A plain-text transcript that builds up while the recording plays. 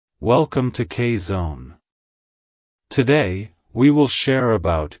Welcome to K-Zone. Today, we will share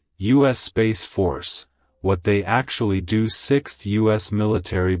about U.S. Space Force, what they actually do. 6th U.S.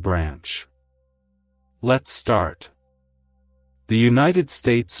 military branch. Let's start. The United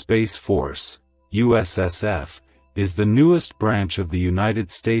States Space Force, USSF, is the newest branch of the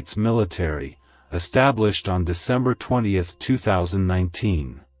United States military, established on December 20,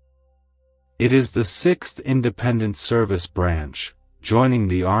 2019. It is the 6th independent service branch, joining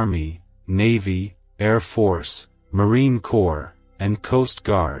the Army, Navy, Air Force, Marine Corps, and Coast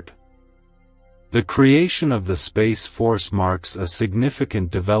Guard. The creation of the Space Force marks a significant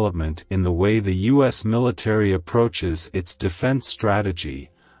development in the way the U.S. military approaches its defense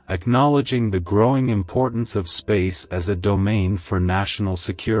strategy, acknowledging the growing importance of space as a domain for national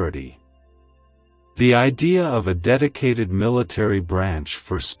security. The idea of a dedicated military branch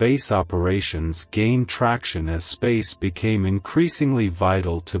for space operations gained traction as space became increasingly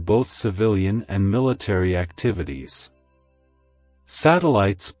vital to both civilian and military activities.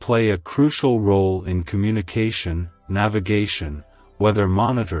 Satellites play a crucial role in communication, navigation, weather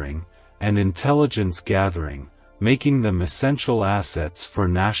monitoring, and intelligence gathering, making them essential assets for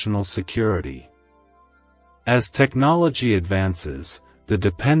national security. As technology advances, the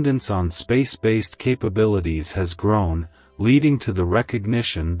dependence on space-based capabilities has grown, leading to the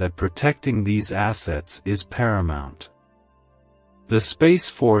recognition that protecting these assets is paramount. The Space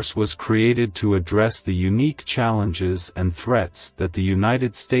Force was created to address the unique challenges and threats that the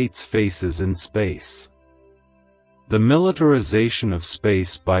United States faces in space. The militarization of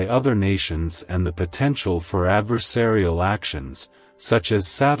space by other nations and the potential for adversarial actions, such as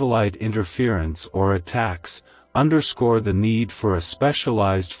satellite interference or attacks, underscore the need for a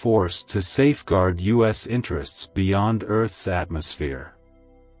specialized force to safeguard U.S. interests beyond Earth's atmosphere.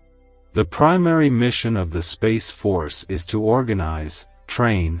 The primary mission of the Space Force is to organize,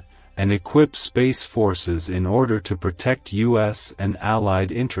 train, and equip space forces in order to protect U.S. and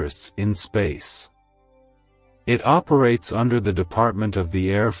allied interests in space. It operates under the Department of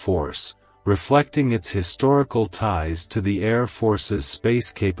the Air Force, reflecting its historical ties to the Air Force's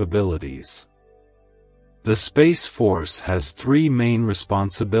space capabilities. The Space Force has three main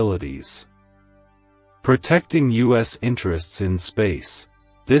responsibilities. Protecting U.S. interests in space.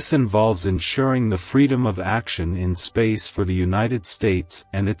 This involves ensuring the freedom of action in space for the United States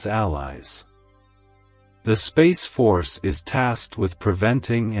and its allies. The Space Force is tasked with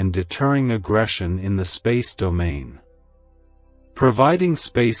preventing and deterring aggression in the space domain. Providing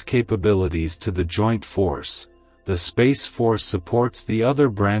space capabilities to the Joint Force. The Space Force supports the other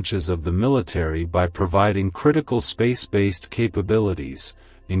branches of the military by providing critical space-based capabilities,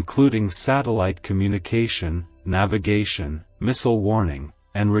 including satellite communication, navigation, missile warning,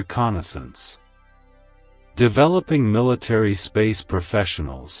 and reconnaissance. Developing military space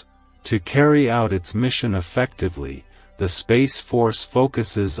professionals. To carry out its mission effectively, the Space Force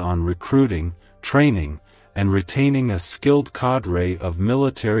focuses on recruiting, training, and retaining a skilled cadre of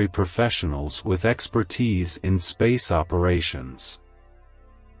military professionals with expertise in space operations.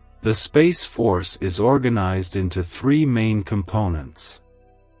 The Space Force is organized into three main components.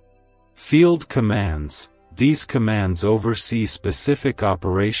 Field commands. These commands oversee specific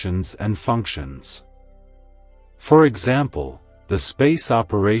operations and functions. For example, the Space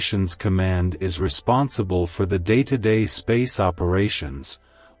Operations Command is responsible for the day-to-day space operations,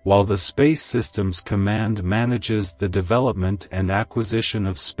 while the Space Systems Command manages the development and acquisition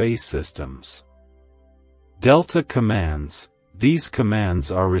of space systems. Delta Commands. These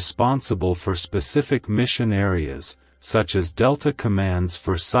commands are responsible for specific mission areas, such as Delta Commands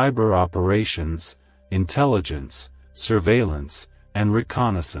for cyber operations, intelligence, surveillance, and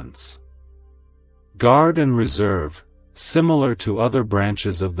reconnaissance. Guard and Reserve. Similar to other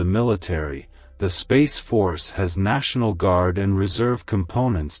branches of the military, the Space Force has National Guard and Reserve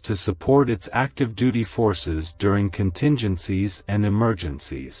components to support its active duty forces during contingencies and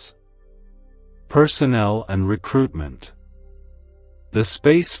emergencies. Personnel and recruitment. The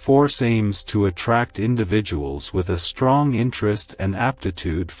Space Force aims to attract individuals with a strong interest and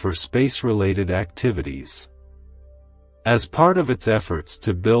aptitude for space-related activities. As part of its efforts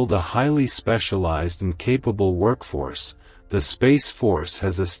to build a highly specialized and capable workforce, the Space Force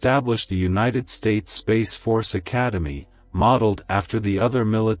has established the United States Space Force Academy, modeled after the other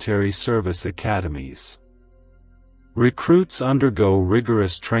military service academies. Recruits undergo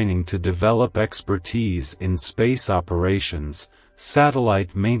rigorous training to develop expertise in space operations,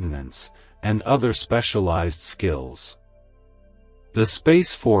 satellite maintenance, and other specialized skills. The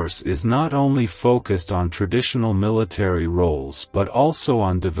Space Force is not only focused on traditional military roles but also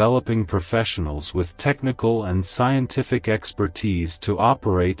on developing professionals with technical and scientific expertise to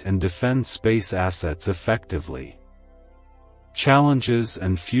operate and defend space assets effectively. Challenges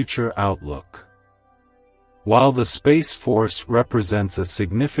and future outlook. While the Space Force represents a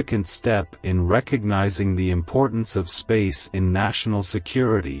significant step in recognizing the importance of space in national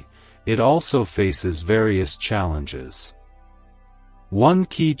security, it also faces various challenges. One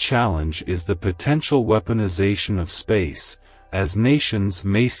key challenge is the potential weaponization of space, as nations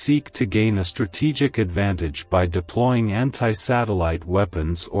may seek to gain a strategic advantage by deploying anti-satellite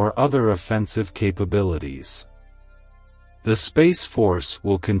weapons or other offensive capabilities. The Space Force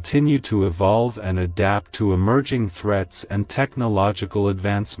will continue to evolve and adapt to emerging threats and technological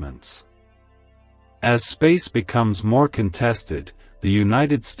advancements. As space becomes more contested, the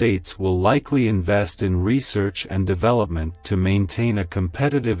United States will likely invest in research and development to maintain a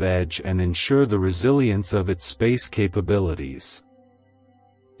competitive edge and ensure the resilience of its space capabilities.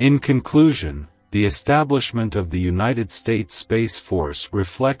 In conclusion, the establishment of the United States Space Force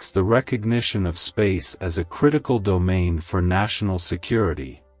reflects the recognition of space as a critical domain for national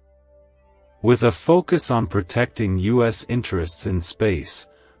security. With a focus on protecting U.S. interests in space,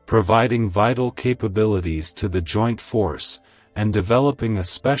 providing vital capabilities to the joint force, and developing a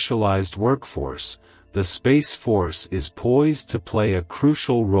specialized workforce, the Space Force is poised to play a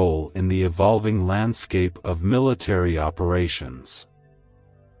crucial role in the evolving landscape of military operations.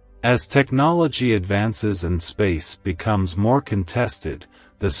 As technology advances and space becomes more contested,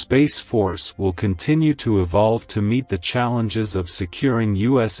 the Space Force will continue to evolve to meet the challenges of securing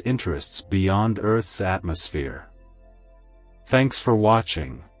U.S. interests beyond Earth's atmosphere. Thanks for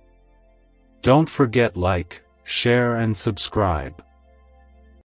watching. Don't forget like, share and subscribe.